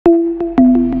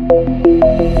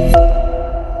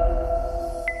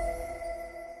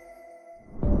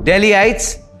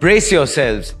Delhiites, brace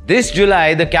yourselves. This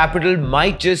July, the capital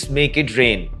might just make it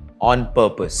rain on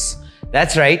purpose.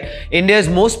 That's right, India's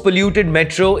most polluted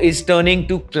metro is turning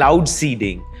to cloud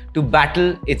seeding to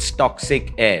battle its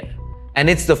toxic air. And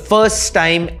it's the first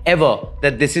time ever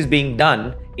that this is being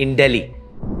done in Delhi.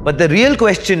 But the real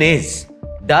question is,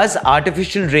 does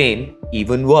artificial rain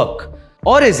even work?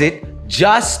 Or is it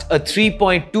just a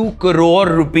 3.2 crore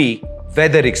rupee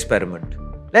weather experiment?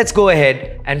 Let's go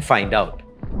ahead and find out.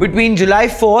 Between July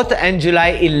 4th and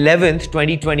July 11th,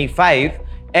 2025,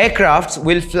 aircrafts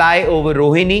will fly over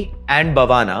Rohini and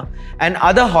Bawana and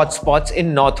other hotspots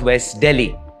in northwest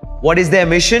Delhi. What is their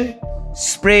mission?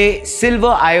 Spray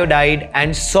silver iodide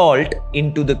and salt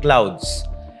into the clouds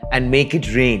and make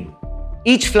it rain.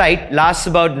 Each flight lasts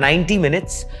about 90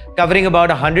 minutes, covering about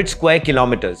 100 square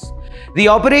kilometers. The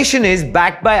operation is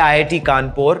backed by IIT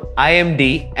Kanpur,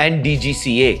 IMD and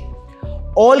DGCA.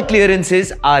 All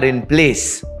clearances are in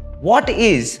place. What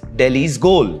is Delhi's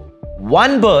goal?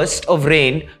 One burst of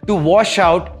rain to wash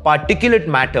out particulate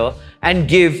matter and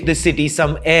give the city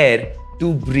some air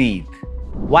to breathe.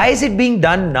 Why is it being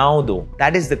done now though?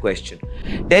 That is the question.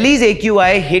 Delhi's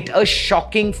AQI hit a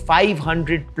shocking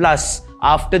 500 plus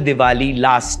after Diwali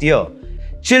last year.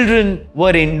 Children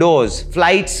were indoors,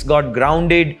 flights got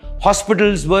grounded,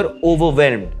 hospitals were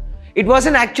overwhelmed. It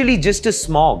wasn't actually just a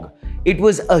smog. It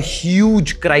was a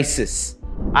huge crisis.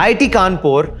 IIT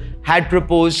Kanpur had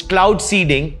proposed cloud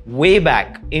seeding way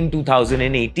back in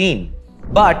 2018.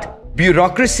 But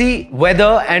bureaucracy,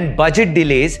 weather and budget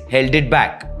delays held it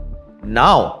back.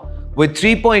 Now, with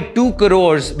 3.2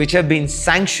 crores which have been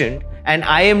sanctioned and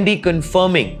IMD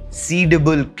confirming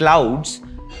seedable clouds,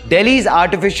 Delhi's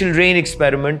artificial rain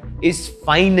experiment is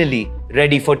finally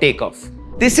ready for takeoff.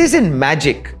 This isn't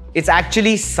magic, it's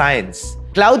actually science.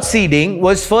 Cloud seeding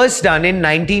was first done in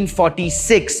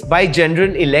 1946 by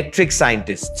General Electric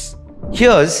scientists.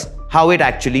 Here's how it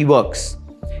actually works.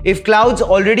 If clouds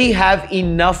already have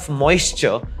enough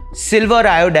moisture, silver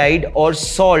iodide or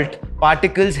salt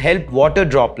particles help water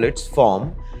droplets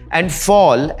form and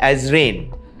fall as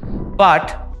rain.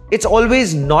 But it's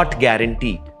always not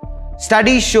guaranteed.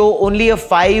 Studies show only a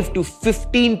 5 to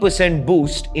 15%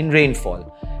 boost in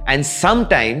rainfall, and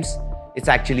sometimes it's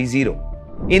actually zero.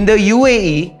 In the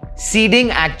UAE, seeding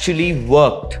actually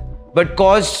worked, but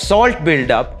caused salt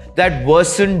buildup that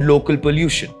worsened local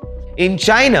pollution. In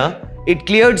China, it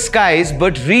cleared skies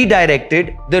but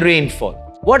redirected the rainfall.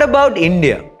 What about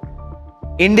India?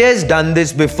 India has done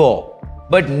this before,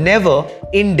 but never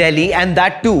in Delhi, and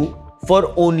that too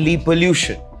for only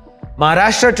pollution.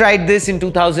 Maharashtra tried this in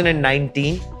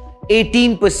 2019,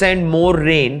 18% more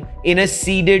rain in a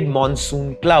seeded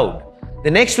monsoon cloud. The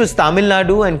next was Tamil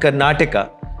Nadu and Karnataka.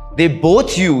 They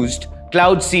both used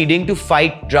cloud seeding to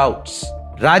fight droughts.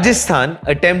 Rajasthan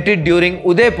attempted during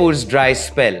Udaipur's dry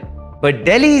spell. But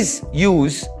Delhi's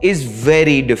use is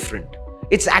very different.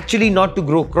 It's actually not to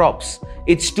grow crops,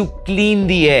 it's to clean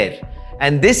the air.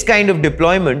 And this kind of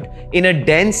deployment in a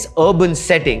dense urban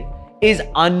setting is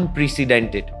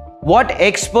unprecedented. What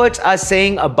experts are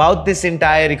saying about this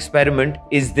entire experiment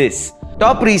is this.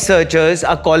 Top researchers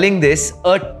are calling this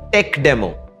a tech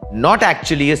demo, not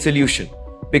actually a solution.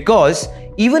 Because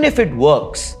even if it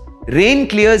works, rain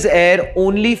clears air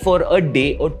only for a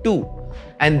day or two.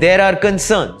 And there are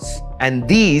concerns. And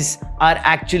these are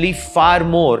actually far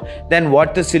more than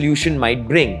what the solution might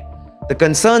bring. The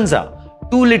concerns are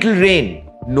too little rain,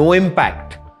 no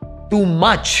impact. Too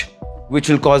much, which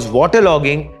will cause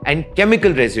waterlogging and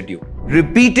chemical residue.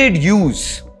 Repeated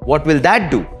use, what will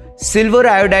that do? Silver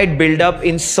iodide buildup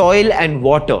in soil and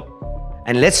water.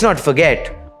 And let's not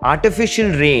forget, artificial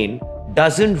rain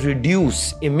doesn't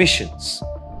reduce emissions.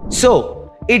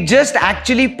 So, it just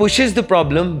actually pushes the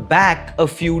problem back a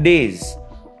few days.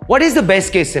 What is the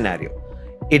best case scenario?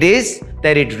 It is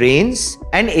that it rains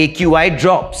and AQI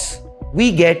drops.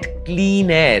 We get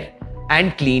clean air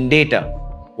and clean data.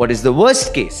 What is the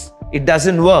worst case? It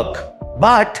doesn't work.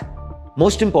 But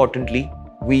most importantly,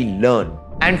 we learn.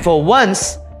 And for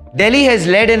once, Delhi has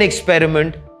led an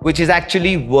experiment which is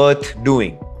actually worth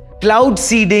doing. Cloud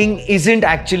seeding isn't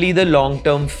actually the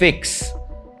long-term fix.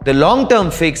 The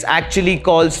long-term fix actually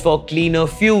calls for cleaner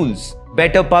fuels,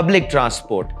 better public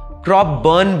transport, crop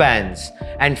burn bans,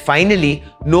 and finally,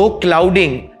 no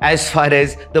clouding as far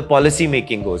as the policy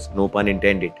making goes, no pun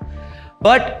intended.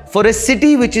 But for a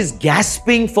city which is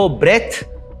gasping for breath,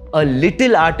 a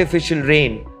little artificial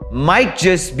rain might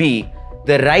just be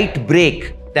the right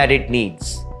break that it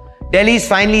needs. Delhi is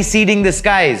finally seeding the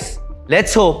skies.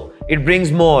 Let's hope it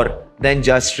brings more than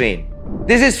just rain.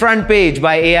 This is Front Page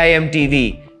by AIM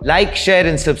TV. Like, share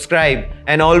and subscribe.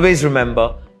 And always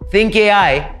remember, think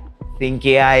AI, think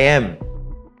AIM.